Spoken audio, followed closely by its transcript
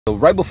So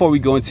right before we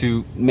go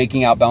into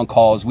making outbound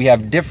calls, we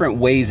have different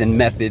ways and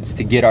methods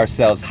to get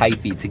ourselves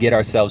hypey, to get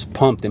ourselves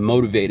pumped and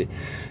motivated.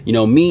 You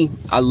know, me,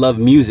 I love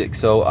music,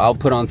 so I'll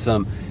put on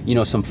some,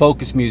 some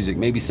focus music,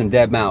 maybe some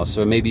deadmau5,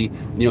 or maybe,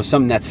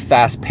 something that's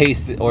fast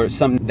paced, or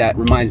something that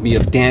reminds me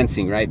of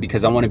dancing, right?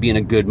 Because I want to be in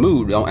a good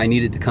mood. I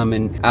need it to come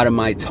in out of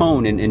my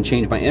tone and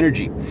change my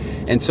energy.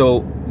 And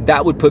so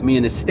that would put me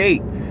in a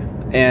state.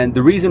 And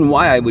the reason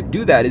why I would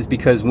do that is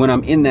because when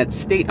I'm in that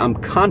state, I'm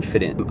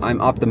confident,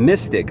 I'm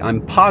optimistic,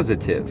 I'm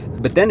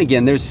positive. But then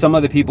again, there's some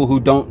other people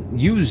who don't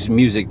use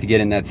music to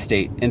get in that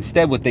state.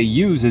 Instead, what they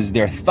use is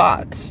their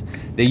thoughts.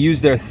 They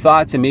use their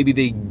thoughts, and maybe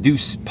they do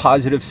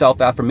positive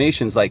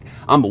self-affirmations like,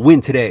 I'm gonna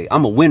win today,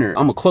 I'm a winner,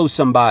 I'm gonna close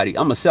somebody,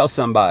 I'm gonna sell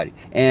somebody.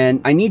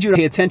 And I need you to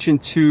pay attention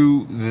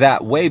to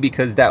that way,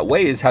 because that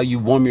way is how you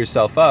warm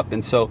yourself up.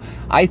 And so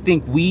I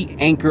think we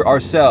anchor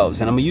ourselves,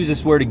 and I'm gonna use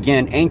this word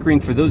again,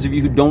 anchoring. For those of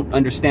you who don't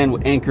understand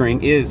what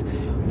anchoring is,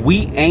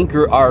 we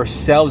anchor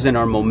ourselves and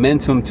our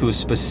momentum to a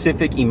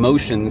specific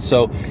emotion.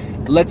 So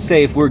let's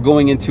say if we're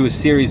going into a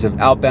series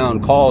of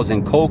outbound calls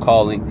and cold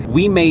calling,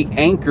 we may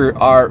anchor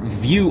our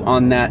view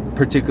on that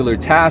particular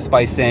task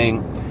by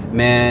saying,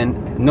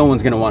 man, no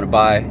one's gonna want to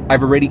buy.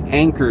 I've already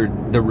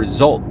anchored the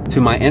result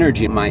to my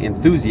energy and my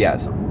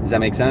enthusiasm. Does that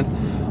make sense?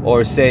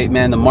 Or say,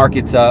 man, the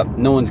market's up,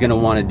 no one's gonna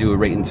want to do a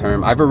rate and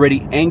term. I've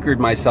already anchored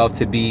myself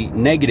to be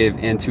negative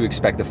and to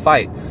expect a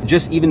fight.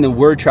 Just even the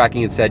word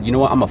tracking, it said, you know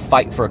what, I'm gonna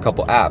fight for a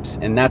couple apps,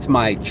 and that's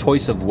my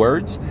choice of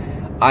words.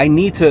 I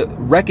need to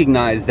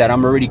recognize that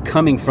I'm already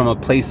coming from a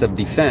place of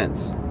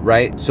defense,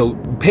 right? So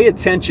pay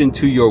attention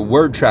to your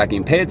word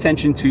tracking. Pay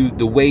attention to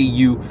the way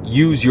you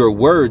use your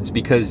words,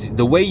 because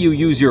the way you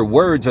use your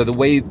words are the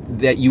way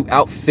that you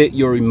outfit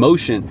your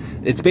emotion.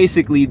 It's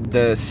basically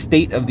the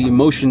state of the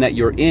emotion that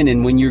you're in.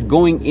 And when you're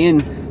going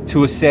in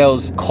to a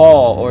sales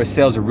call or a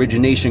sales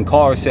origination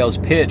call or sales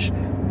pitch,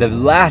 the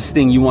last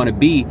thing you want to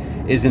be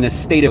is in a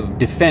state of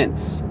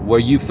defense where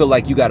you feel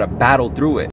like you got to battle through it.